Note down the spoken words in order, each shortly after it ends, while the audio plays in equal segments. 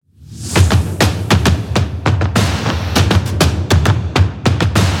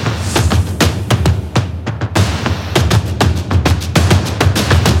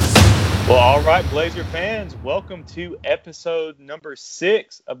right, Blazer fans, welcome to episode number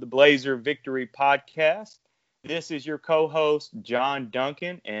 6 of the Blazer Victory Podcast. This is your co-host, John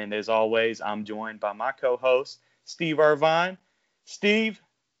Duncan, and as always, I'm joined by my co-host, Steve Irvine. Steve,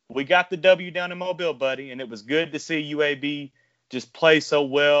 we got the W down in Mobile, buddy, and it was good to see UAB just play so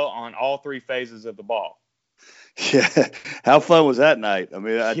well on all three phases of the ball. Yeah, how fun was that night? I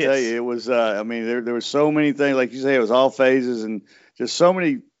mean, I tell Yes. you, it was. There were so many things, like you say, it was all phases, and just so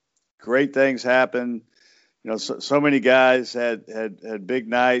many great things happened. You know, so many guys had big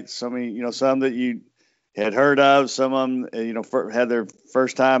nights. So many, some that you had heard of. Some of them, had their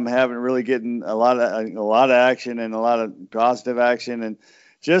first time having really getting a lot of action and a lot of positive action, and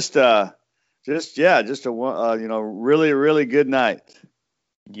just a really really good night.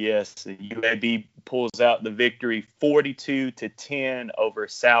 Yes, UAB pulls out the victory 42-10 over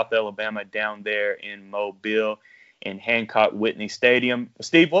South Alabama down there in Mobile in Hancock Whitney Stadium.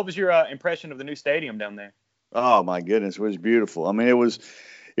 Steve, what was your impression of the new stadium down there? Oh my goodness, it was beautiful. I mean, it was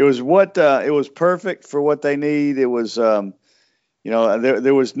perfect for what they need. It was there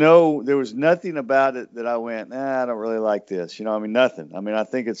was nothing about it that I went, I don't really like this. Nothing. I mean, I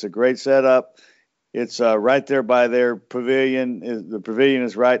think it's a great setup. It's right there by their pavilion. The pavilion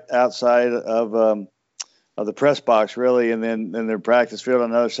is right outside of the press box, really, and then their practice field on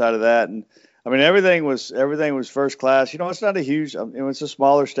the other side of that. And I mean, everything was first class. It's not a huge. It's a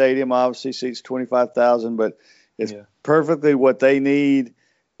smaller stadium. Obviously, seats 25,000, but it's perfectly what they need,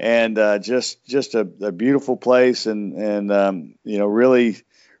 and just a beautiful place, and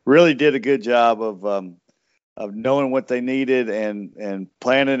really did a good job of knowing what they needed and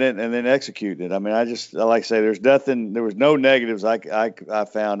planning it and then executing it. I mean, I like I say, there was no negatives I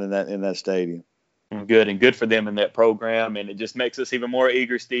found in that stadium. Good for them in that program, and it just makes us even more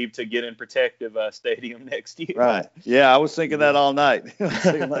eager, Steve, to get in Protective Stadium next year. Right? Yeah, I was thinking that all night. I was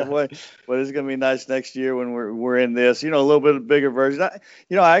thinking like, what is it going to be nice next year when we're in this? A little bit of bigger version.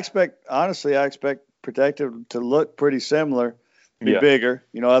 I expect Protective to look pretty similar, be bigger.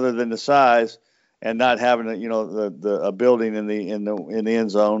 Other than the size. And not having a building in the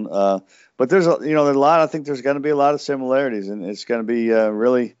end zone, but there's a lot. I think there's going to be a lot of similarities, and it's going to be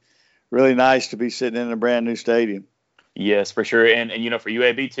really really nice to be sitting in a brand new stadium. Yes, for sure, and for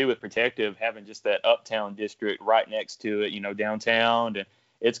UAB too, with Protective having just that uptown district right next to it, downtown, and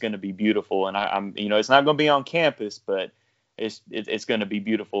it's going to be beautiful. And I'm it's not going to be on campus, but it's going to be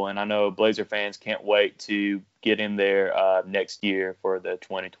beautiful, and I know Blazer fans can't wait to get in there next year for the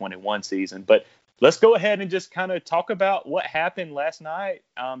 2021 season. But let's go ahead and just kind of talk about what happened last night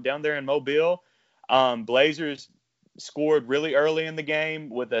down there in Mobile. Blazers scored really early in the game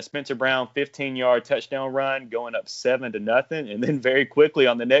with a Spencer Brown 15-yard touchdown run going up 7-0. And then very quickly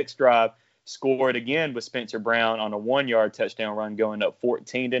on the next drive, scored again with Spencer Brown on a 1-yard touchdown run going up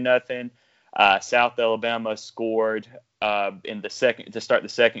 14-0. South Alabama scored in the second to start the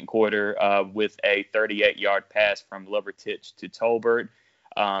second quarter with a 38-yard pass from Lovertich to Tolbert.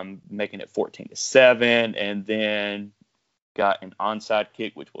 Making it 14-7, and then got an onside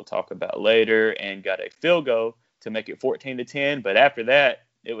kick, which we'll talk about later, and got a field goal to make it 14-10. But after that,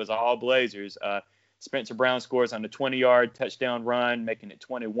 it was all Blazers. Spencer Brown scores on a 20-yard touchdown run, making it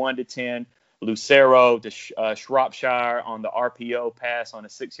 21-10. Lucero to Shropshire on the RPO pass on a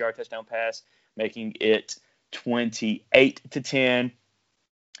 6-yard touchdown pass, making it 28-10.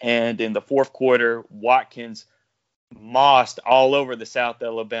 And in the fourth quarter, Watkins mossed all over the South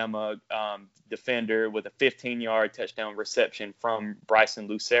Alabama defender with a 15-yard touchdown reception from Bryson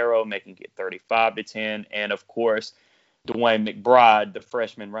Lucero, making it 35-10. And of course, Dwayne McBride, the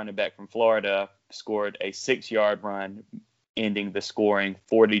freshman running back from Florida, scored a 6-yard run, ending the scoring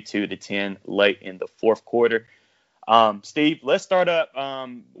 42-10 late in the fourth quarter. Steve, let's start up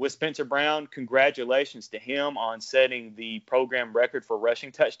with Spencer Brown. Congratulations to him on setting the program record for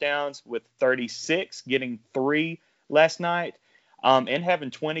rushing touchdowns with 36, getting 3 last night, and having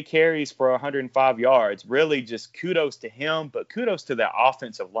 20 carries for 105 yards. Really just kudos to him, but kudos to the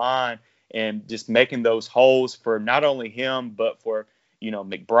offensive line and just making those holes for not only him, but for,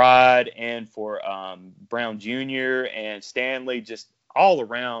 McBride and for Brown Jr. and Stanley, just all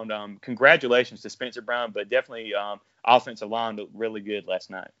around. Congratulations to Spencer Brown, but definitely offensive line looked really good last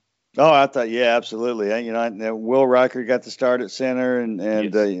night. Oh, I thought, yeah, absolutely. Will Riker got the start at center, and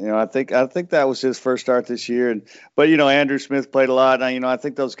yes. I think that was his first start this year. But Andrew Smith played a lot. I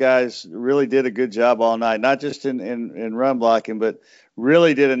think those guys really did a good job all night, not just in run blocking, but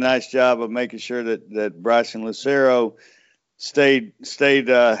really did a nice job of making sure that Bryson Lucero stayed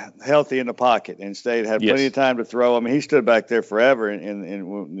healthy in the pocket and had plenty of time to throw. I mean, he stood back there forever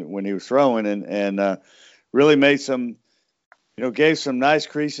when he was throwing, and really made some gave some nice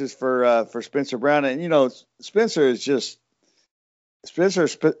creases for Spencer Brown. And Spencer,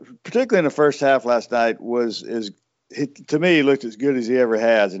 particularly in the first half last night, to me, he looked as good as he ever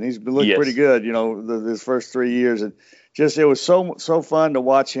has, and he's looked pretty Yes. good. His first 3 years, and it was so fun to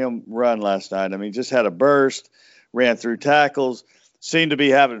watch him run last night. I mean, just had a burst, ran through tackles, seemed to be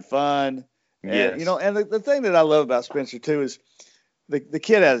having fun, and Yes. and the thing that I love about Spencer too is the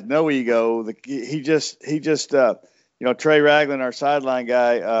kid has no ego. He just Trey Ragland, our sideline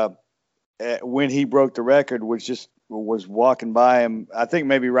guy, when he broke the record, was walking by him, I think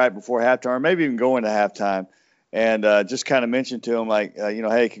maybe right before halftime, or maybe even going to halftime, and just kind of mentioned to him like,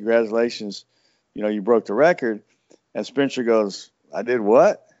 hey, congratulations, you broke the record. And Spencer goes, I did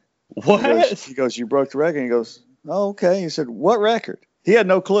what? What? He goes, you broke the record. And he goes, oh, okay. He said, what record? He had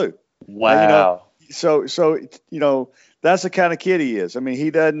no clue. Wow. So that's the kind of kid he is. I mean,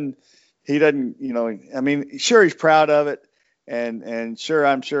 he doesn't, I mean, sure, he's proud of it. And sure,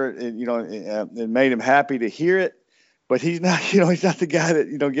 I'm sure, it made him happy to hear it. But he's not, he's not the guy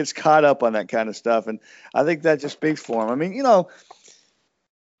that, gets caught up on that kind of stuff. And I think that just speaks for him. I mean,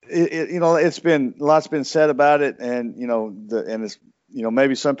 it's been, a lot's been said about it. And, it's,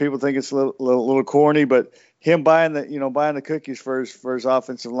 maybe some people think it's a little corny, but him buying the cookies for his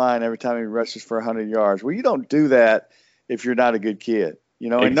offensive line every time he rushes for 100 yards. Well, you don't do that if you're not a good kid,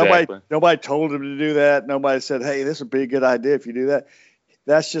 and Exactly. nobody told him to do that. Nobody said, hey, this would be a good idea if you do that.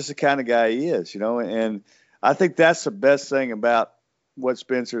 That's just the kind of guy he is, and I think that's the best thing about what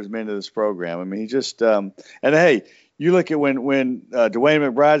Spencer has meant to this program. I mean, he just, and hey, you look at when Dwayne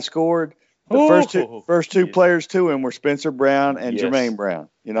McBride scored, the first two players to him were Spencer Brown and Jermaine Brown.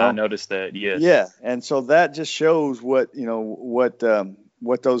 I noticed that. Yes. Yeah, and so that just shows what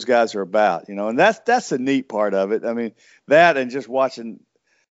those guys are about. And that's the neat part of it. I mean, that and just watching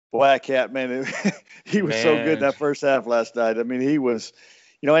Black Cat, man, he was so good in that first half last night. I mean, he was,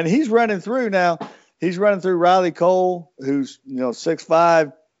 and he's running through now. He's running through Riley Cole, who's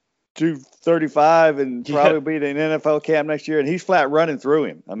 6'5", 235, and probably be in an NFL camp next year, and he's flat running through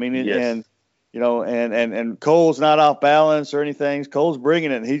him. I mean, and Cole's not off balance or anything. Cole's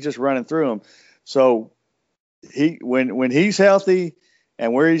bringing it, and he's just running through him. So when he's healthy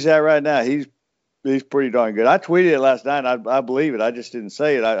and where he's at right now, he's pretty darn good. I tweeted it last night. I believe it. I just didn't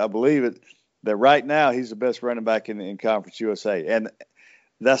say it. I believe it that right now he's the best running back in Conference USA, and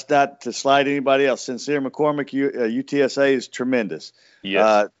that's not to slight anybody else. Sincere McCormick, UTSA is tremendous.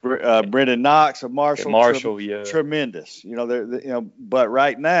 Yes. Brendan Knox of Marshall, yeah, tremendous. But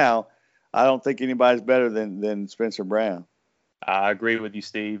right now, I don't think anybody's better than Spencer Brown. I agree with you,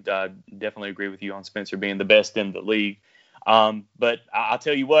 Steve. I definitely agree with you on Spencer being the best in the league. But I'll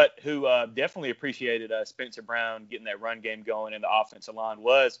tell you what, who definitely appreciated Spencer Brown getting that run game going in the offensive line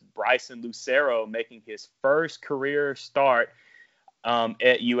was Bryson Lucero, making his first career start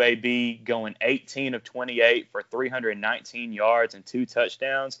at UAB, going 18 of 28 for 319 yards and 2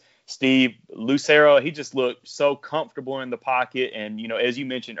 touchdowns. Steve, Lucero, he just looked so comfortable in the pocket. And, as you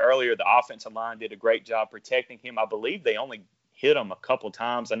mentioned earlier, the offensive line did a great job protecting him. I believe they only hit him a couple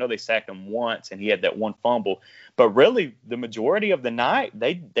times. I know they sacked him once and he had that one fumble. But really, the majority of the night,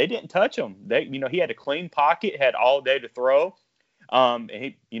 they didn't touch him. He had a clean pocket, had all day to throw. And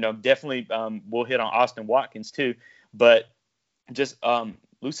he, definitely will hit on Austin Watkins too. But just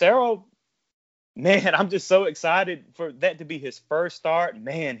Lucero, man, I'm just so excited for that to be his first start.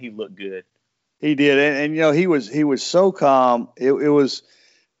 Man, he looked good. He did, and he was so calm. It was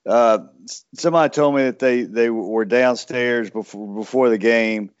somebody told me that they were downstairs before the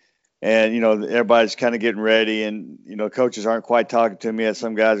game, and everybody's kind of getting ready, and coaches aren't quite talking to him yet.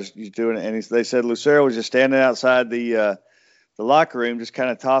 Some guys are doing it, and they said Lucero was just standing outside the locker room, just kind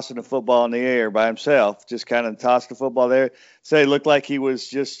of tossing the football in the air by himself, just kind of tossed the football there. So it looked like he was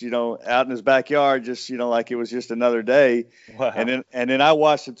just, out in his backyard, just, like it was just another day. Wow. And then I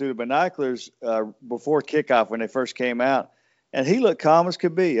watched him through the binoculars before kickoff when they first came out, and he looked calm as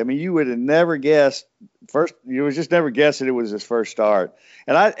could be. I mean, you would have never guessed you would just never guess that it was his first start.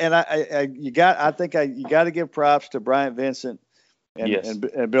 And you got to give props to Bryant Vincent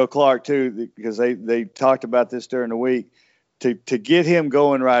and Bill Clark too, because they talked about this during the week. To get him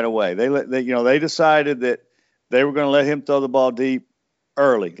going right away, they decided that they were going to let him throw the ball deep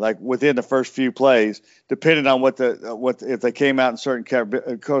early, like within the first few plays, depending on what if they came out in certain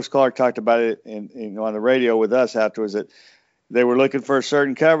coverage. Coach Clark talked about it on the radio with us afterwards, that they were looking for a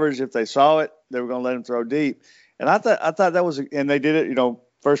certain coverage. If they saw it, they were going to let him throw deep. And I thought that was, and they did it.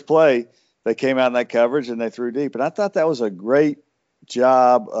 First play they came out in that coverage and they threw deep, and I thought that was a great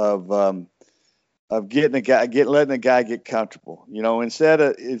job of letting the guy get comfortable, instead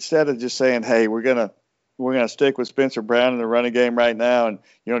of just saying, hey, we're gonna we're gonna stick with Spencer Brown in the running game right now, and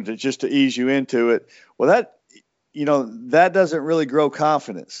just to ease you into it. Well, that doesn't really grow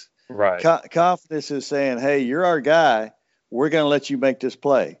confidence. Right. Confidence is saying, hey, you're our guy. We're going to let you make this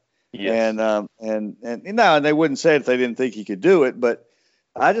play. Yes. And they wouldn't say it if they didn't think he could do it, but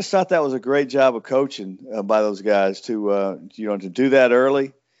I just thought that was a great job of coaching by those guys to do that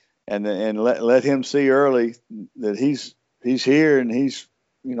early, and let him see early that he's here, and he's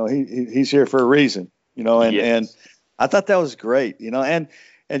here for a reason, and I thought that was great, and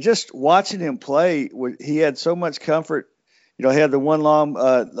just watching him play, he had so much comfort. He had the one long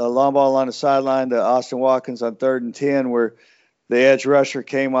ball on the sideline to Austin Watkins on 3rd and 10 where the edge rusher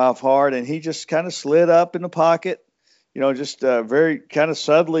came off hard, and he just kind of slid up in the pocket, just very kind of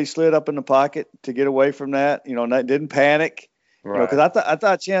subtly slid up in the pocket to get away from that, didn't panic, right. Because I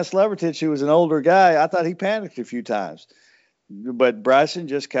thought Chance Levertich, who was an older guy, I thought he panicked a few times. But Bryson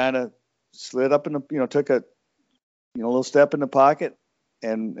just kind of slid up in the, took a little step in the pocket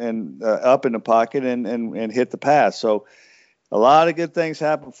and up in the pocket and hit the pass. So a lot of good things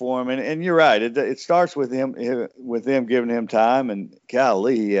happen for him, and you're right. It starts with them giving him time, and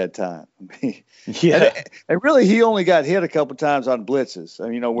golly, he had time. Yeah, and really, he only got hit a couple times on blitzes.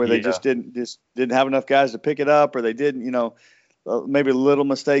 Where they just didn't have enough guys to pick it up, or they didn't. Maybe a little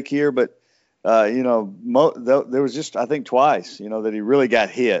mistake here, but there was just, I think, twice. That he really got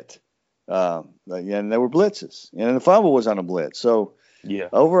hit. And there were blitzes, and the fumble was on a blitz. So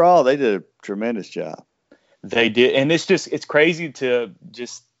overall, they did a tremendous job. They did, and it's crazy to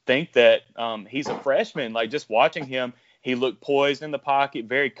just think that he's a freshman. Like, just watching him, he looked poised in the pocket,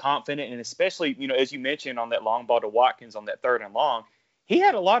 very confident, and especially, as you mentioned on that long ball to Watkins on that 3rd and long, he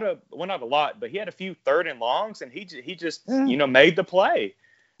had not a lot, but he had a few 3rd and longs, and he just made the play.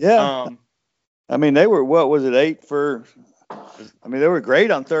 Yeah. They were, what was it, 8 for? They were great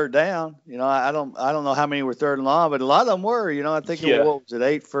on 3rd down. I don't know how many were 3rd and long, but a lot of them were. I think what was it,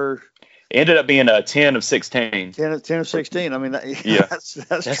 8 for? Ended up being a 10 of 16. 10 of 16. That's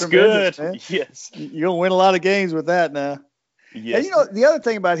tremendous, good. Man. Yes. You'll win a lot of games with that now. Yes. And, the other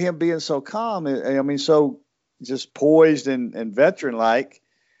thing about him being so calm, so just poised and veteran-like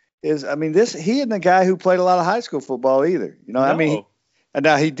is, he isn't a guy who played a lot of high school football either. No. And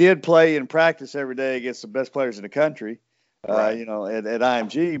now he did play in practice every day against the best players in the country, right. At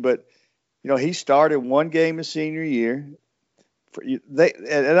IMG. But, he started one game his senior year. At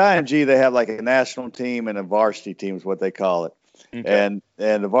IMG, they have like a national team and a varsity team is what they call it. Okay.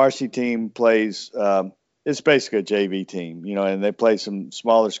 And the varsity team plays, it's basically a JV team, and they play some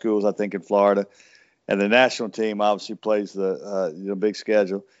smaller schools, I think, in Florida. And the national team obviously plays the big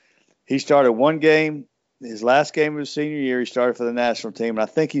schedule. He started one game, his last game of his senior year, he started for the national team. And I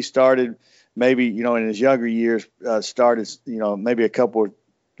think he started maybe, in his younger years, maybe a couple,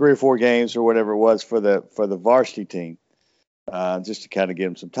 3 or 4 games or whatever it was for the varsity team. Just to kind of give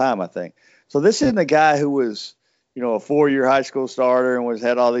him some time, I think. So this isn't a guy who was, a 4-year high school starter and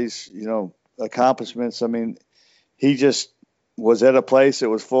had all these, accomplishments. He just was at a place that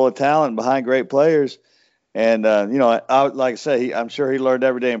was full of talent behind great players. And, like I say, I'm sure he learned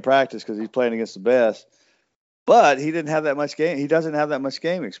every day in practice because he's playing against the best. But he didn't have that much game. He doesn't have that much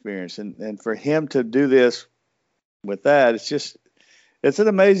game experience. And for him to do this with that, it's an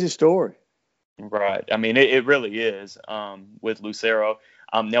amazing story. Right. It really is with Lucero.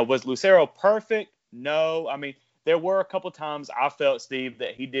 Now, was Lucero perfect? No. There were a couple times I felt, Steve,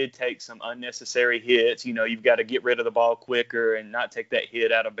 that he did take some unnecessary hits. You've got to get rid of the ball quicker and not take that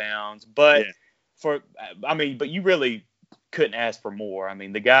hit out of bounds. But but you really couldn't ask for more.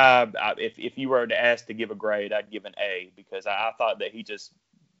 The guy, if you were to ask to give a grade, I'd give an A because I thought that he just,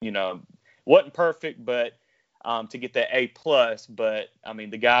 wasn't perfect, but to get that A+. But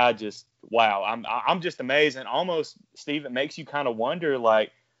the guy just, wow, I'm just amazed. And almost, Steve, it makes you kind of wonder,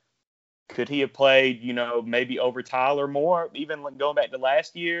 like, could he have played, maybe over Tyler more, even going back to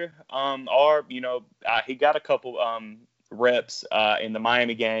last year? Or, he got a couple reps in the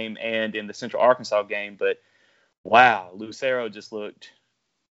Miami game and in the Central Arkansas game. But, wow, Lucero just looked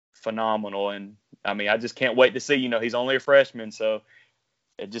phenomenal. And, I just can't wait to see, he's only a freshman. So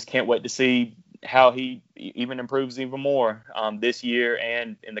I just can't wait to see how he even improves even more this year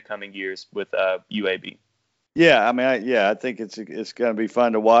and in the coming years with UAB. Yeah, I think it's going to be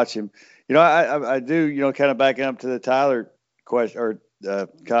fun to watch him. I do, kind of backing up to the Tyler question or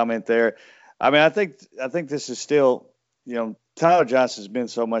comment there. I think this is still, Tyler Johnson's been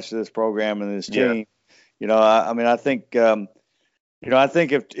so much to this program and this team. I think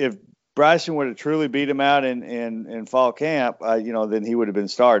if Bryson would have truly beat him out in fall camp, then he would have been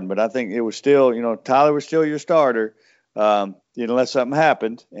starting. But I think it was still, Tyler was still your starter. unless something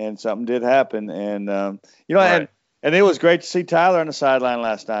happened, and something did happen. And, Right. and it was great to see Tyler on the sideline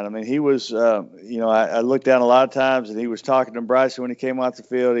last night. I mean, he was, I looked down a lot of times, and he was talking to Bryson when he came off the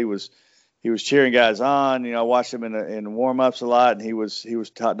field. He was cheering guys on. I watched him in warm-ups a lot, and he was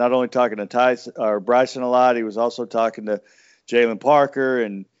not only talking to Tyson or Bryson a lot, he was also talking to Jalen Parker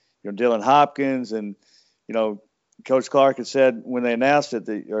and Dylan Hopkins. And Coach Clark had said when they announced it,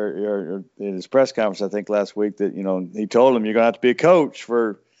 or in his press conference, I think last week, that he told him, you're going to have to be a coach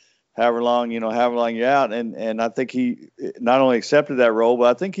for however long you're out. And I think he not only accepted that role,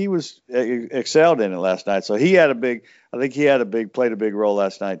 but I think he was excelled in it last night. So played a big role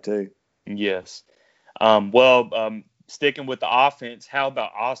last night too. Yes. Sticking with the offense, how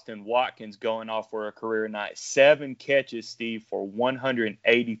about Austin Watkins going off for a career night? 7 catches, Steve, for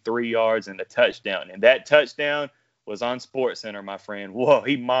 183 yards and a touchdown. And that touchdown was on SportsCenter, my friend. Whoa,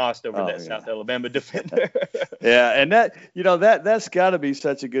 he mossed over South Alabama defender. Yeah, and that's got to be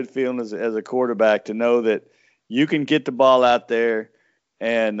such a good feeling as a quarterback to know that you can get the ball out there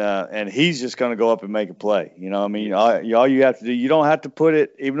and he's just going to go up and make a play. All you have to do, you don't have to put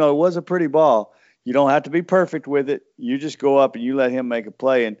it, even though it was a pretty ball, you don't have to be perfect with it. You just go up and you let him make a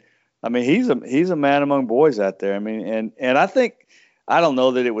play. And I mean, he's a man among boys out there. I mean, and I think, I don't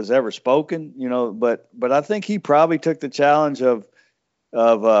know that it was ever spoken, but I think he probably took the challenge of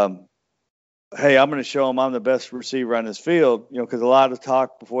hey, I'm going to show him I'm the best receiver on this field, because a lot of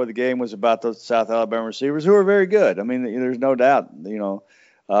talk before the game was about those South Alabama receivers who are very good. I mean, there's no doubt,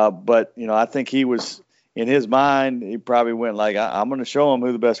 but I think he was, in his mind, he probably went like, I'm going to show him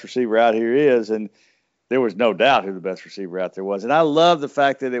who the best receiver out here is. And there was no doubt who the best receiver out there was. And I love the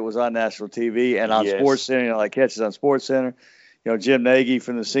fact that it was on national TV and on SportsCenter, like catches on SportsCenter. Jim Nagy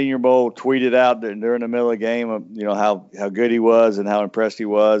from the Senior Bowl tweeted out during the middle of the game, how good he was and how impressed he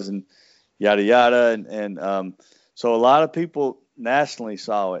was and yada, yada. And so a lot of people nationally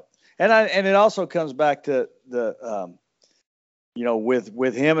saw it. And it also comes back to the,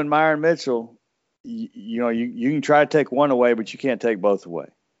 with him and Myron Mitchell, you can try to take one away, but you can't take both away.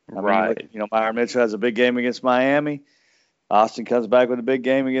 Right. Myron Mitchell has a big game against Miami. Austin comes back with a big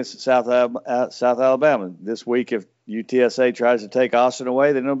game against South Alabama. This week, if UTSA tries to take Austin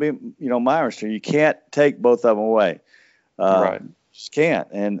away, then it'll be, Myron's turn. You can't take both of them away. Right. Just can't.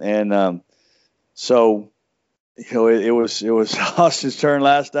 And so, it was Austin's turn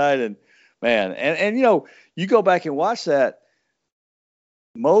last night, and man, and you go back and watch that.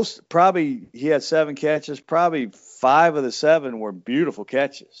 Probably he had 7 catches. Probably 5 of the 7 were beautiful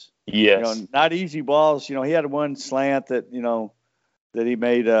catches. Yes. Not easy balls. He had one slant that that he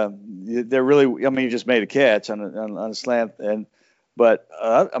made. He just made a catch on a slant, but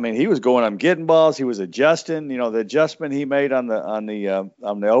he was going on getting balls. He was adjusting. The adjustment he made on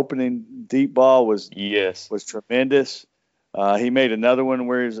the opening deep ball was tremendous. He made another one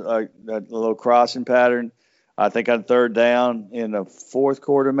where he's a little crossing pattern. I think on 3rd down in the 4th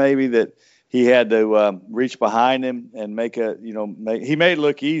quarter, maybe, that he had to reach behind him and he made it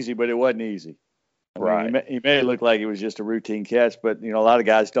look easy, but it wasn't easy. Right. He made it look like it was just a routine catch, but a lot of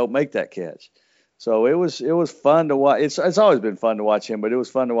guys don't make that catch. So it was fun to watch. It's always been fun to watch him, but it was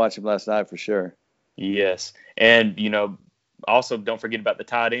fun to watch him last night for sure. Yes, and also don't forget about the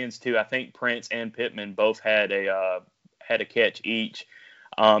tight ends too. I think Prince and Pittman both had a catch each.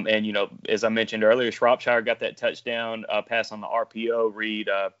 And as I mentioned earlier, Shropshire got that touchdown pass on the RPO read,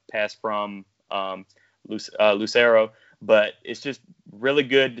 pass from Lucero. But it's just really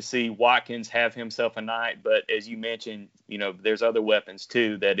good to see Watkins have himself a night. But as you mentioned, there's other weapons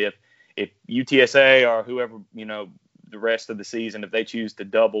too, that if UTSA or whoever, the rest of the season, if they choose to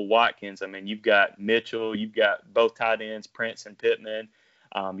double Watkins, you've got Mitchell, you've got both tight ends, Prince and Pittman.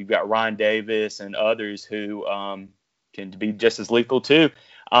 You've got Ryan Davis and others who can be just as lethal too.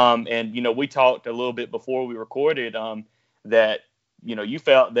 And we talked a little bit before we recorded that you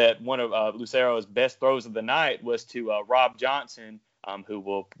felt that one of Lucero's best throws of the night was to Rob Johnson, who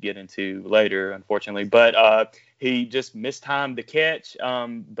we'll get into later, unfortunately. But he just mistimed the catch.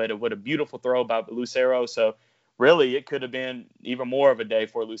 But what a beautiful throw by Lucero. So really, it could have been even more of a day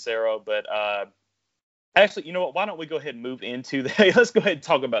for Lucero. But actually, you know what? Why don't we go ahead and move into that? Let's go ahead and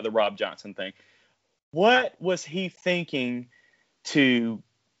talk about the Rob Johnson thing. What was he thinking to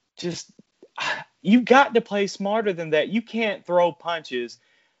just – you got to play smarter than that. You can't throw punches,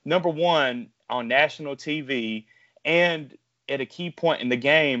 number one, on national TV and at a key point in the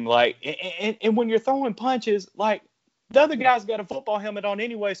game. And when you're throwing punches, the other guy's got a football helmet on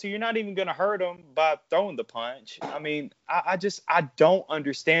anyway, so you're not even going to hurt him by throwing the punch. I don't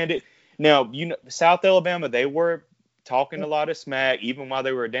understand it. Now, South Alabama, they were talking a lot of smack. Even while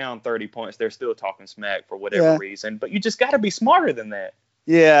they were down 30 points, they're still talking smack for whatever Yeah. reason. But you just got to be smarter than that.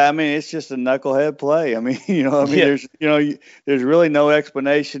 Yeah, I mean, it's just a knucklehead play. I mean, Yeah. there's really no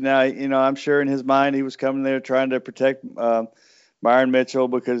explanation now. I'm sure in his mind he was coming there trying to protect Byron Mitchell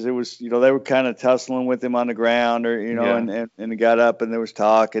because it was, they were kind of tussling with him on the ground or, Yeah. and he got up and there was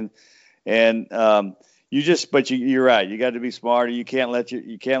talk and you're right. You got to be smarter. You can't let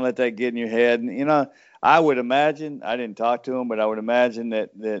that get in your head. And, I would imagine, I didn't talk to him, but I would imagine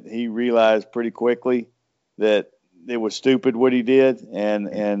that he realized pretty quickly that it was stupid what he did,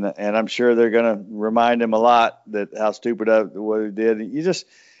 and I'm sure they're going to remind him a lot that how stupid what he did.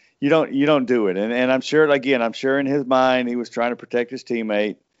 You don't do it, and I'm sure in his mind he was trying to protect his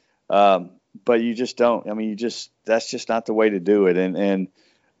teammate, but you just don't. I mean, that's just not the way to do it, and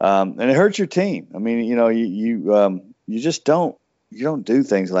it hurts your team. I mean, you just don't do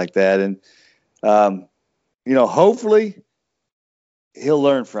things like that, and hopefully he'll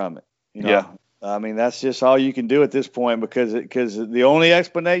learn from it. Yeah. I mean, that's just all you can do at this point because the only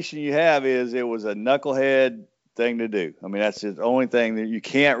explanation you have is it was a knucklehead thing to do. I mean, that's the only thing that you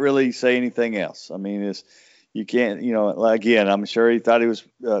can't really say anything else. I mean, you can't, again, I'm sure he thought he was,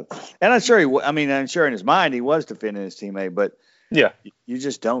 and I'm sure in his mind he was defending his teammate, but yeah, you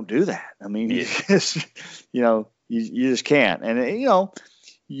just don't do that. I mean, yeah. you just can't. And,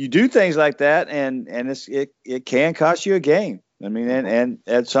 you do things like that and it can cost you a game. I mean, and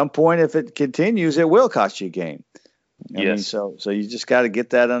at some point, if it continues, it will cost you a game. I mean, so you just got to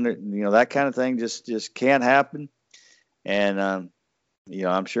get that under, that kind of thing just can't happen. And, I'm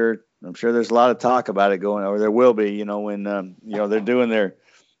sure there's a lot of talk about it going, or there will be, when, they're doing their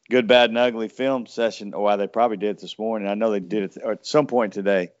good, bad, and ugly film session. Or they probably did it this morning. I know they did it at some point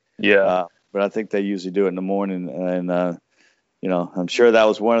today. Yeah. But I think they usually do it in the morning. And, I'm sure that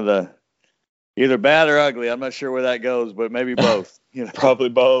was one of the, either bad or ugly. I'm not sure where that goes, but maybe both. Probably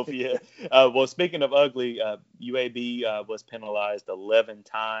both, yeah. Well, speaking of ugly, UAB was penalized 11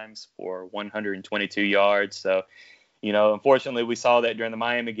 times for 122 yards. So, unfortunately, we saw that during the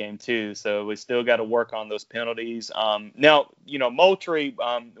Miami game, too. So we still got to work on those penalties. Now, Moultrie,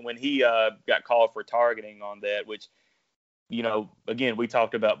 when he got called for targeting on that, which, again, we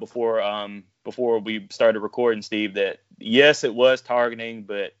talked about before we started recording, Steve, that, yes, it was targeting,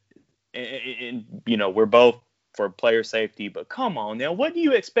 but and we're both for player safety, but come on now, what do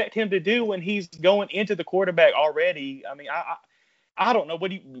you expect him to do when he's going into the quarterback already? I mean, I don't know.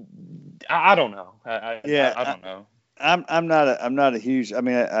 I don't know. I don't know. I'm not a huge. I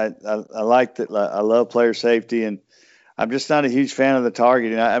mean, I like that. I love player safety, and I'm just not a huge fan of the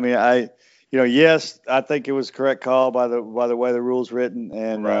targeting. Yes, I think it was a correct call by the way the rule's written,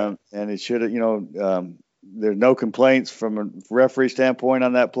 and right. And it should have. There's no complaints from a referee standpoint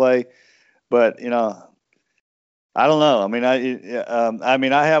on that play. But, I don't know. I mean,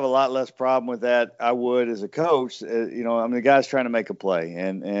 I have a lot less problem with that. I would as a coach. The guy's trying to make a play,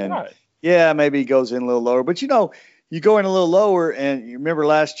 and right. Yeah, maybe he goes in a little lower. But you go in a little lower, and you remember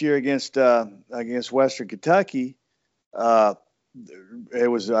last year against Western Kentucky, I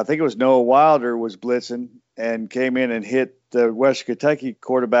think it was Noah Wilder was blitzing and came in and hit the Western Kentucky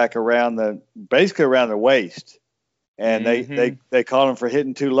quarterback basically around the waist. And they called him for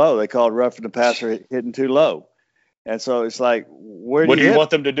hitting too low. They called roughing the passer hitting too low. And so it's like, what do you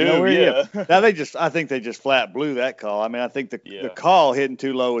want them to do? Yeah. Now I think they just flat blew that call. I mean, I think the call hitting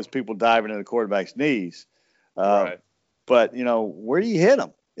too low is people diving in the quarterback's knees. Right. But where do you hit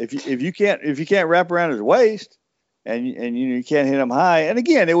him? If you can't wrap around his waist and you can't hit him high. And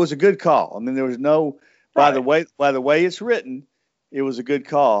again, it was a good call. I mean, there was no by the way it's written, it was a good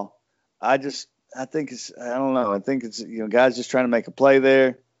call. I think I don't know. I think it's guys just trying to make a play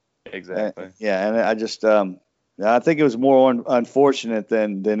there. Exactly. And I just I think it was more unfortunate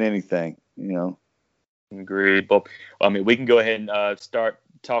than anything. Agreed. Well, I mean, we can go ahead and start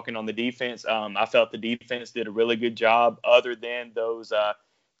talking on the defense. I felt the defense did a really good job, other than those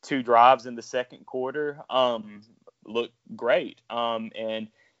 2 drives in the second quarter. Looked great. And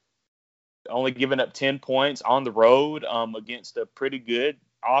only giving up 10 points on the road against a pretty good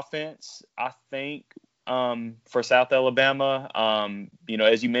offense, I think, for South Alabama.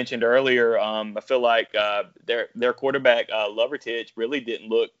 As you mentioned earlier, I feel like their quarterback Lovertich really didn't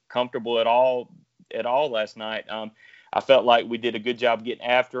look comfortable at all last night. I felt like we did a good job getting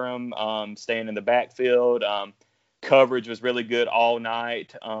after him, staying in the backfield. Coverage was really good all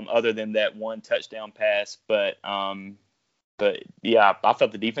night, other than that one touchdown pass. But yeah, I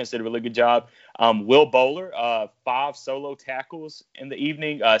felt the defense did a really good job. Will Bowler, 5 solo tackles in the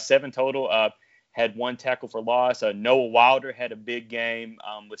evening, 7 total. Had 1 tackle for loss. Noah Wilder had a big game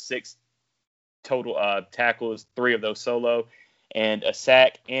with 6 total tackles, 3 of those solo, and a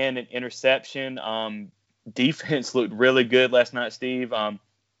sack and an interception. Defense looked really good last night, Steve. But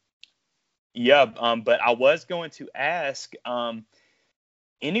I was going to ask,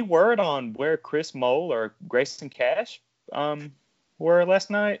 any word on where Chris Mole or Grayson Cash were last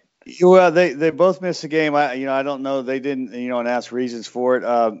night? Well, they both missed the game. I don't know. They didn't announce reasons for it.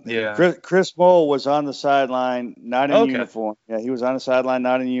 Yeah. Chris Mole was on the sideline, not in Okay. uniform. Yeah, he was on the sideline,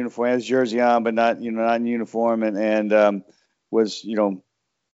 not in uniform. He has jersey on, but not in uniform, and was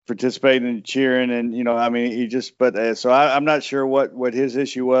participating and cheering, and he just. But so I'm not sure what his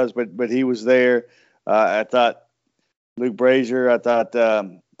issue was, but he was there. I thought Luke Brazier. I thought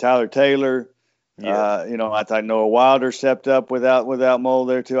Tyler Taylor. Yeah. I thought Noah Wilder stepped up without Mole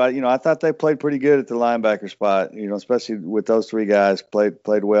there too. I thought they played pretty good at the linebacker spot. Especially with those 3 guys played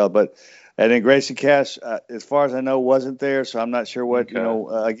well. And then Grayson Cash, as far as I know, wasn't there, so I'm not sure what.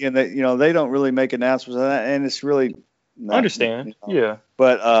 Okay. Again, they don't really make announcements on that, and it's really not. Understand. Yeah.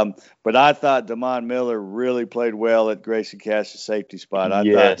 But I thought Damon Miller really played well at Grayson Cash's safety spot. I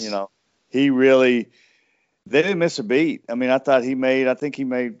thought he really. They didn't miss a beat. I mean, I think he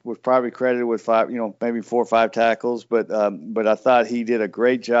was probably credited with 5, maybe 4 or 5 tackles, but I thought he did a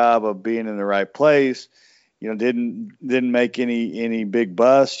great job of being in the right place. Didn't make any big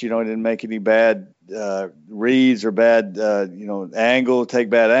busts. Didn't make any bad reads or bad take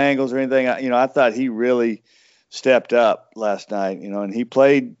bad angles or anything. I thought he really stepped up last night. And he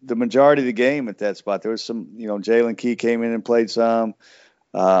played the majority of the game at that spot. There was some, Jalen Key came in and played some.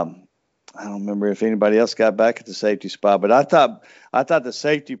 I don't remember if anybody else got back at the safety spot, but I thought the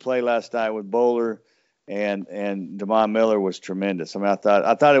safety play last night with Bowler and Damon Miller was tremendous. I mean, I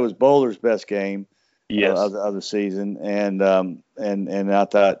thought it was Bowler's best game of the season, and I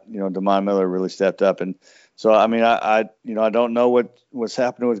thought Damon Miller really stepped up, and so I mean I don't know what's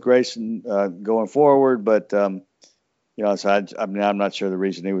happening with Grayson going forward, but so I'm not sure the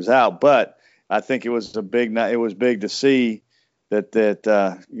reason he was out, but I think it was big to see that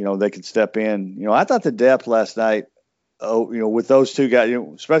they could step in. I thought the depth last night, with those 2 guys,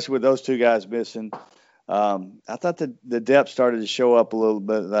 especially with those 2 guys missing, I thought the depth started to show up a little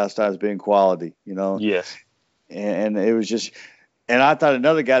bit last night as being quality. Yes. And it was just, and I thought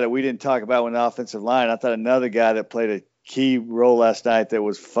another guy that we didn't talk about in the offensive line, I thought another guy that played a key role last night that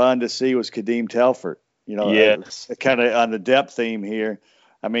was fun to see was Kadeem Telford. Yes. Kind of on the depth theme here.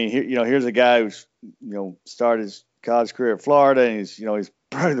 I mean, here's a guy who's started his college career at Florida, and he's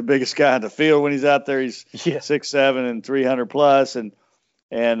probably the biggest guy in the field when he's out there. He's 6'7" and 300 plus, and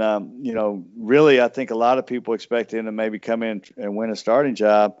really I think a lot of people expect him to maybe come in and win a starting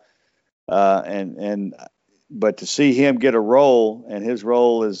job, but to see him get a role, and his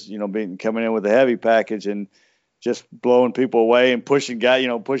role is coming in with a heavy package and just blowing people away and pushing Dwayne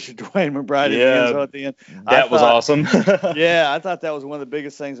McBride at the end. That was awesome. Yeah, I thought that was one of the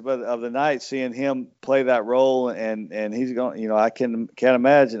biggest things of the night, seeing him play that role, and he's going. I can't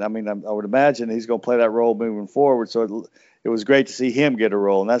imagine. I mean, I would imagine he's going to play that role moving forward. So it was great to see him get a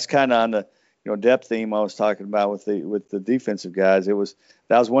role, and that's kind of on the depth theme I was talking about with the defensive guys. That was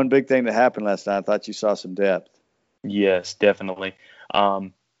one big thing that happened last night. I thought you saw some depth. Yes, definitely.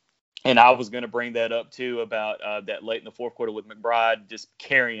 And I was going to bring that up, too, about that late in the 4th quarter with McBride just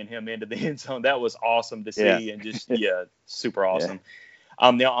carrying him into the end zone. That was awesome to see, and just, super awesome. Yeah.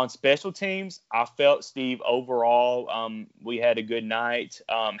 Now, on special teams, I felt, Steve, overall, we had a good night.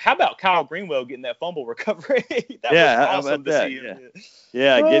 How about Kyle Greenwell getting that fumble recovery? That was awesome to see him.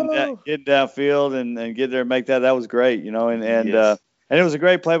 Getting downfield and get there and make that. That was great, and it was a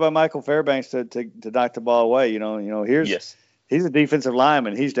great play by Michael Fairbanks to knock the ball away. He's a defensive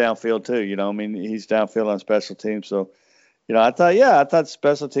lineman. He's downfield too. He's downfield on special teams. So, I thought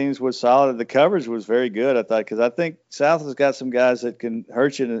special teams was solid. The coverage was very good. Because I think South has got some guys that can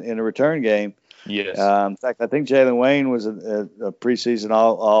hurt you in a return game. Yes. In fact, I think Jalen Wayne was a preseason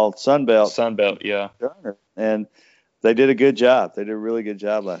all Sun Belt. Sun Belt, yeah. And they did a good job. They did a really good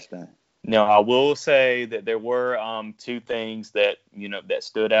job last night. Now, I will say that there were 2 things that that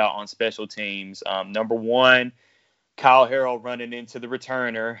stood out on special teams. Number one, Kyle Harrell running into the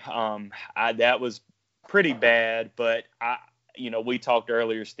returner. That was pretty bad, but we talked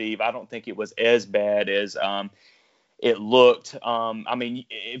earlier, Steve. I don't think it was as bad as it looked.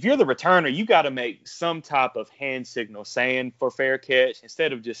 If you're the returner, you got to make some type of hand signal saying for fair catch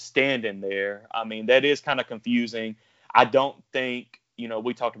instead of just standing there. That is kind of confusing. I don't think,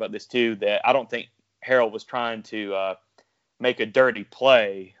 we talked about this too, that I don't think Harrell was trying to make a dirty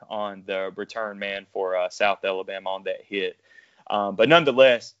play on the return man for South Alabama on that hit. But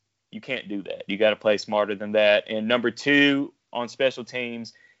nonetheless, you can't do that. You got to play smarter than that. And number 2 on special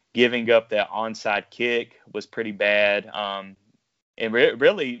teams, giving up that onside kick was pretty bad. And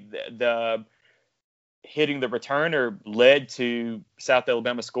really, the hitting the returner led to South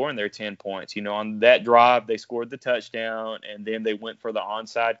Alabama scoring their 10 points. On that drive, they scored the touchdown, and then they went for the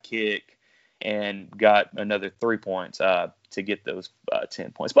onside kick and got another 3 points to get those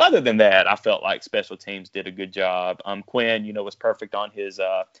 10 points. But other than that, I felt like special teams did a good job. Quinn, was perfect on his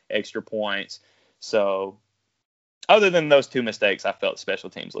extra points. So other than those 2 mistakes, I felt special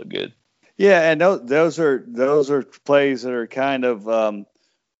teams looked good. Yeah, and those are plays that are kind of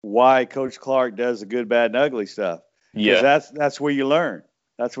why Coach Clark does the good, bad, and ugly stuff. Yeah, that's where you learn.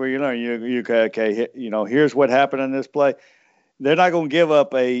 That's where you learn. You okay? Here's what happened in this play. They're not going to give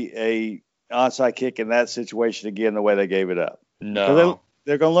up a onside kick in that situation again the way they gave it up. No,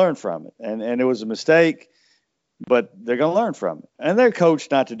 they're going to learn from it, and it was a mistake, but they're going to learn from it. And they're coached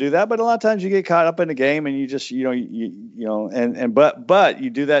not to do that, but a lot of times you get caught up in the game and you just but you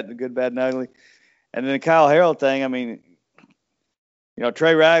do that in the good, bad, and ugly. And then the Kyle Harrell thing. I mean,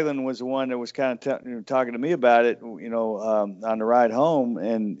 Trey Ragland was the one that was kind of talking to me about it, on the ride home.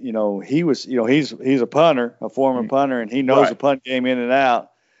 And, he was, he's a punter, a former punter, and he knows the punt game in and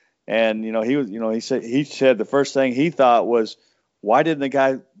out. And, he said the first thing he thought was, why didn't the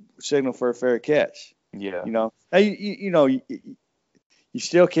guy signal for a fair catch? Yeah. You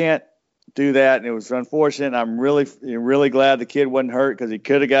still can't do that. And it was unfortunate. I'm really glad the kid wasn't hurt because he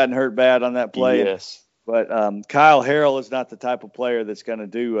could have gotten hurt bad on that play. Yes. But Kyle Harrell is not the type of player that's going to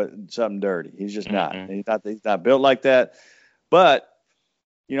do something dirty. He's just not. He's not built like that. But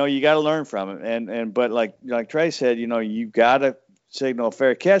you got to learn from him. But like Trey said, you got to signal a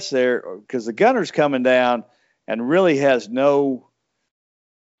fair catch there because the gunner's coming down and really has no.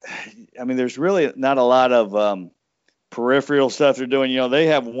 I mean, there's really not a lot of peripheral stuff they're doing. They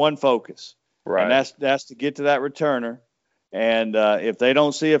have one focus, right? And that's to get to that returner. And if they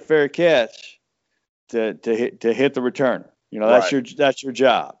don't see a fair catch. To hit the returner, that's your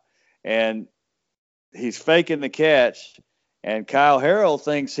job, and he's faking the catch, and Kyle Harrell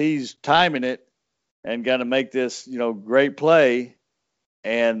thinks he's timing it and going to make this great play,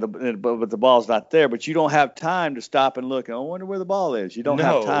 but the ball's not there. But you don't have time to stop and look. I wonder where the ball is. You don't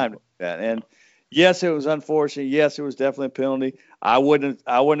have time to do that. And yes, it was unfortunate. Yes, it was definitely a penalty. I wouldn't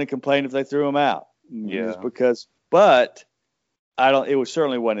have complained if they threw him out. Yeah, but. It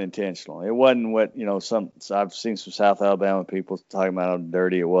certainly wasn't intentional. It wasn't what, I've seen some South Alabama people talking about how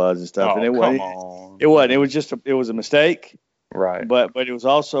dirty it was and stuff. And it wasn't. It was it was a mistake. Right. But it was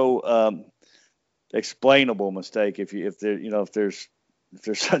also explainable mistake if there's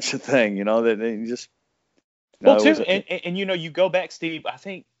such a thing, that you just. You go back, Steve, I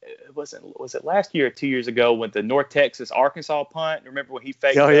think, was it last year or 2 years ago with the North Texas Arkansas punt? Remember when he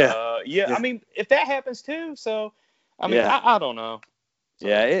faked? Oh, yeah. Yeah. I mean, if that happens too, so. I mean, yeah. I don't know. So.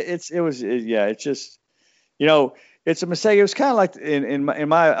 Yeah, it's just, it's a mistake. It was kind of like in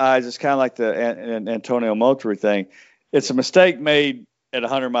my eyes, it's kind of like the Antonio Moultrie thing. It's a mistake made at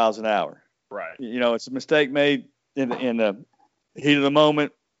 100 miles an hour. Right. It's a mistake made in the heat of the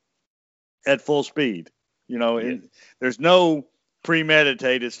moment at full speed. There's no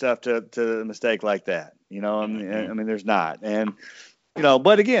premeditated stuff to a mistake like that. I mean, there's not. And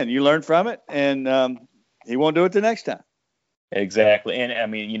but again, you learn from it, and he won't do it the next time. Exactly. And I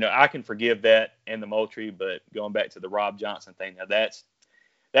mean, I can forgive that and the Moultrie, but going back to the Rob Johnson thing, now that's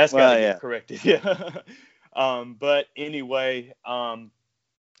got to get corrected. Yeah. But anyway,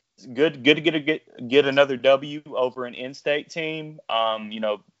 good to get another W over an in-state team.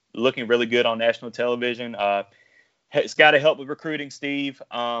 Looking really good on national television. It's got to help with recruiting, Steve.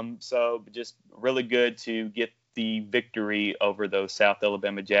 So just really good to get the victory over those South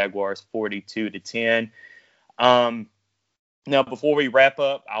Alabama Jaguars, 42-10. Now, before we wrap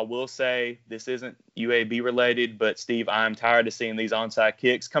up, I will say this isn't UAB related, but Steve, I'm tired of seeing these onside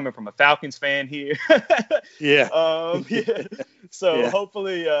kicks coming from a Falcons fan here. Yeah. So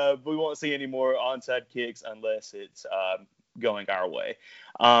hopefully we won't see any more onside kicks unless it's going our way.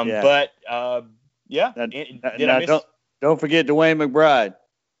 But don't forget Dwayne McBride.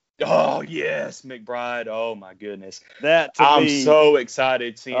 Oh, yes, McBride. Oh, my goodness. I'm so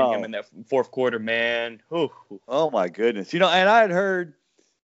excited seeing him in that fourth quarter, man. Ooh. Oh, my goodness. And I had heard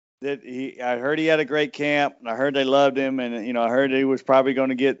that he had a great camp, and I heard they loved him, and, I heard he was probably going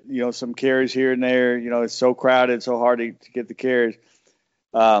to get, some carries here and there. It's so crowded, so hard to get the carries.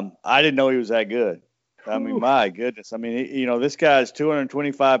 I didn't know he was that good. I mean, my goodness. I mean, this guy's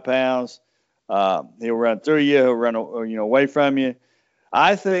 225 pounds. He'll run through you. He'll run, away from you.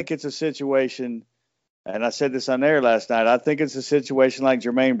 I think it's a situation, and I said this on air last night, I think it's a situation like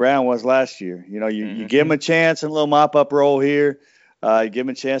Jermaine Brown was last year. You give him a chance and a little mop-up roll here. Give him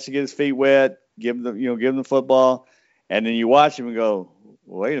a chance to get his feet wet. Give him the football, and then you watch him and go,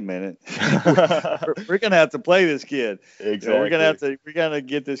 wait a minute, we're gonna have to play this kid. Exactly. We're gonna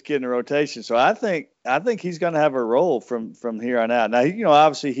get this kid in the rotation. So I think he's gonna have a role from here on out. Now,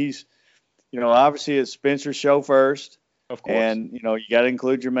 obviously it's Spencer's show first. Of course. And, you got to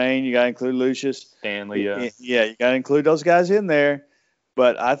include Jermaine. You got to include Lucius. Stanley, yeah. Yeah, you got to include those guys in there.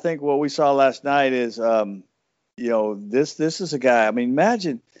 But I think what we saw last night is, this is a guy. I mean,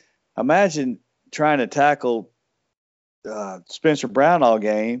 imagine trying to tackle Spencer Brown all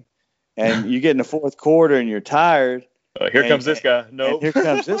game, and you get in the fourth quarter and you're tired. Here comes this guy. Nope. Here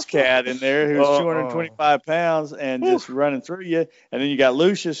comes this cat in there who's 225 pounds and just running through you. And then you got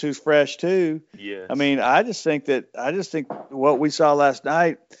Lucius, who's fresh too. Yes. I mean, I just think what we saw last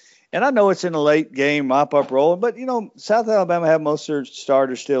night, and I know it's in a late game, mop up rolling, but South Alabama have most of their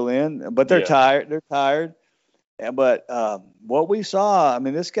starters still in, but they're tired. They're tired. But what we saw, I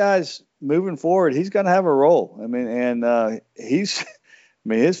mean, this guy's moving forward. He's going to have a role. I mean, and his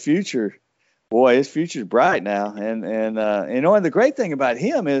future. Boy, his future's bright now, and the great thing about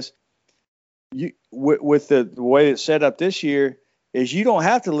him is, with the way it's set up this year, is you don't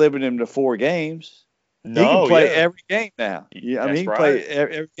have to limit him to 4 games. No, he can play every game now. He can play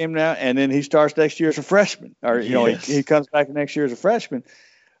every game now, and then he starts next year as a freshman, or he comes back next year as a freshman.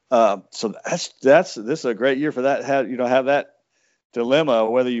 So this is a great year for that. Have that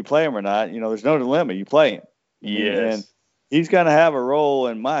dilemma whether you play him or not. There's no dilemma. You play him. Yes. And he's going to have a role,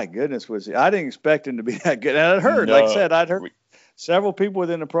 and my goodness, I didn't expect him to be that good. And like I said, I'd heard several people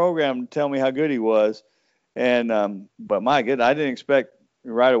within the program tell me how good he was. And, but my goodness, I didn't expect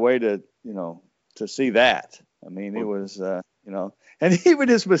right away to see that. I mean, it was, and even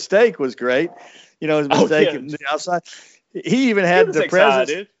his mistake was great. His mistake in the outside. He even had the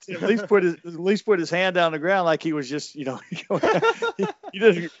presence to at least put his hand down the ground like he was just, he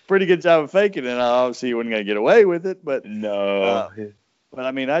did a pretty good job of faking it. Obviously, he wasn't going to get away with it, but no. But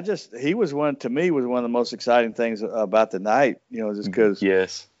I mean, he was one of the most exciting things about the night. Just because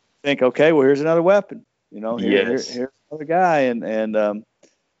think, okay, well, here's another weapon. Here's another guy, and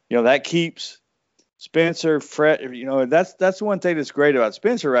that keeps Spencer fresh. That's one thing that's great about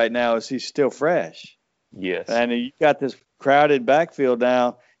Spencer right now is he's still fresh. Yes. And you've got this crowded backfield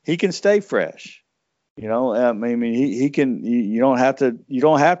now. He can stay fresh. I mean, he can. You don't have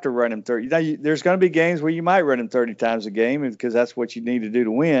to run him 30. There's going to be games where you might run him 30 times a game because that's what you need to do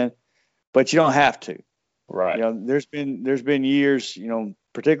to win, but you don't have to. Right. There's been years.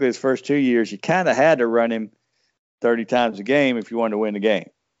 Particularly his first 2 years, you kind of had to run him 30 times a game if you wanted to win the game.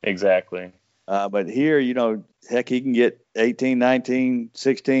 Exactly. But here, heck, he can get 18, 19,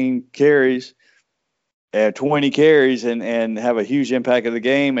 16 carries. 20 carries and have a huge impact of the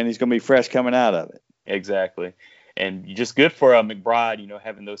game, and he's going to be fresh coming out of it. Exactly. And just good for McBride,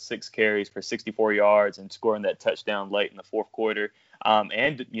 having those 6 carries for 64 yards and scoring that touchdown late in the fourth quarter.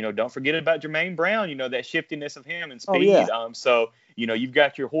 And don't forget about Jermaine Brown, that shiftiness of him and speed. Oh, yeah. So, you've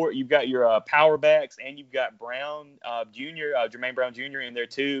got your power backs, and you've got Brown Jr., Jermaine Brown Jr. in there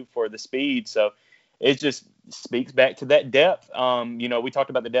too for the speed. So it just speaks back to that depth. We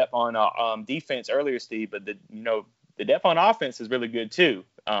talked about the depth on defense earlier, Steve, but the depth on offense is really good too.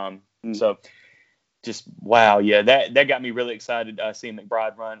 So just wow, yeah, that got me really excited seeing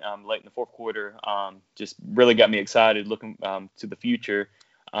McBride run late in the fourth quarter. Just really got me excited looking to the future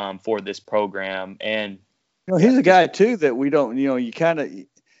for this program. And he's a guy too that we don't, you kind of.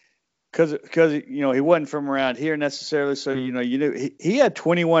 Because he wasn't from around here necessarily, so you knew he had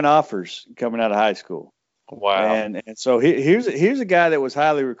 21 offers coming out of high school. Wow! And so here's a guy that was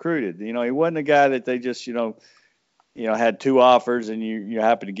highly recruited. He wasn't a guy that they just had 2 offers and you're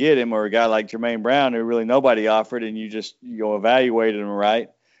happy to get him, or a guy like Jermaine Brown who really nobody offered and you just evaluated him right.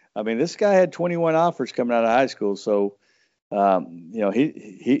 I mean, this guy had 21 offers coming out of high school, so he's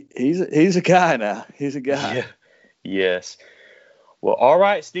a guy now. He's a guy. Yeah. Yes. Well, all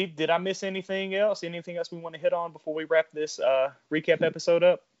right, Steve, did I miss anything else? Anything else we want to hit on before we wrap this recap episode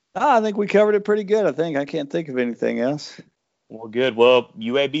up? I think we covered it pretty good. I can't think of anything else. Well, good. Well,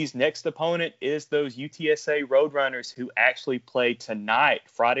 UAB's next opponent is those UTSA Roadrunners who actually play tonight,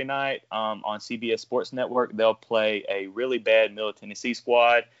 Friday night, on CBS Sports Network. They'll play a really bad Middle Tennessee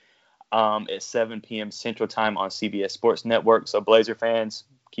squad at 7 p.m. Central Time on CBS Sports Network. So, Blazer fans,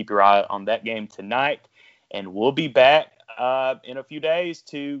 keep your eye on that game tonight. And we'll be back in a few days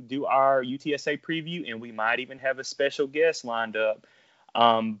to do our UTSA preview, and we might even have a special guest lined up.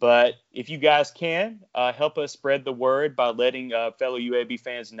 But if you guys can help us spread the word by letting fellow UAB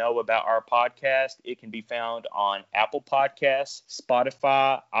fans know about our podcast, it can be found on Apple Podcasts,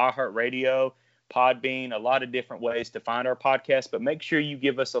 Spotify, iHeartRadio, Podbean, a lot of different ways to find our podcast. But make sure you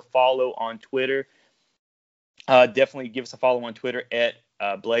give us a follow on Twitter. Definitely give us a follow on Twitter at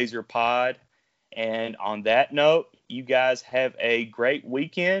BlazerPod. And on that note, you guys have a great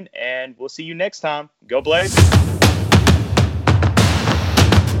weekend, and we'll see you next time. Go Blazers!